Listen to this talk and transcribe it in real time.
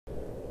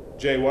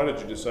Jay, why did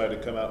you decide to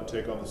come out and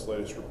take on this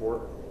latest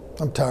report?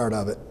 I'm tired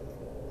of it.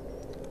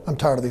 I'm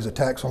tired of these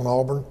attacks on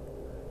Auburn.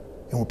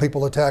 And when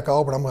people attack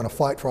Auburn, I'm going to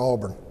fight for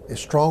Auburn.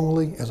 As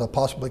strongly as I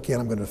possibly can,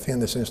 I'm going to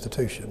defend this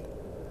institution.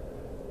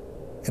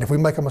 And if we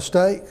make a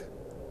mistake,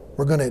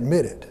 we're going to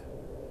admit it.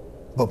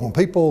 But when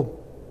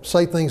people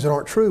say things that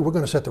aren't true, we're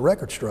going to set the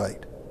record straight.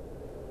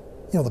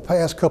 You know, the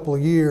past couple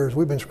of years,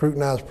 we've been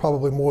scrutinized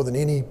probably more than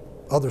any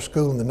other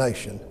school in the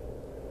nation.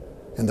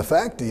 And the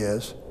fact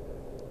is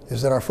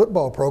that our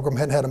football program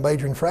hadn't had a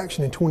major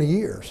infraction in 20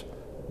 years.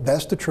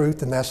 That's the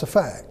truth and that's the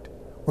fact.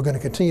 We're going to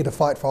continue to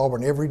fight for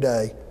Auburn every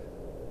day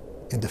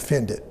and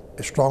defend it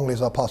as strongly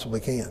as I possibly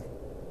can.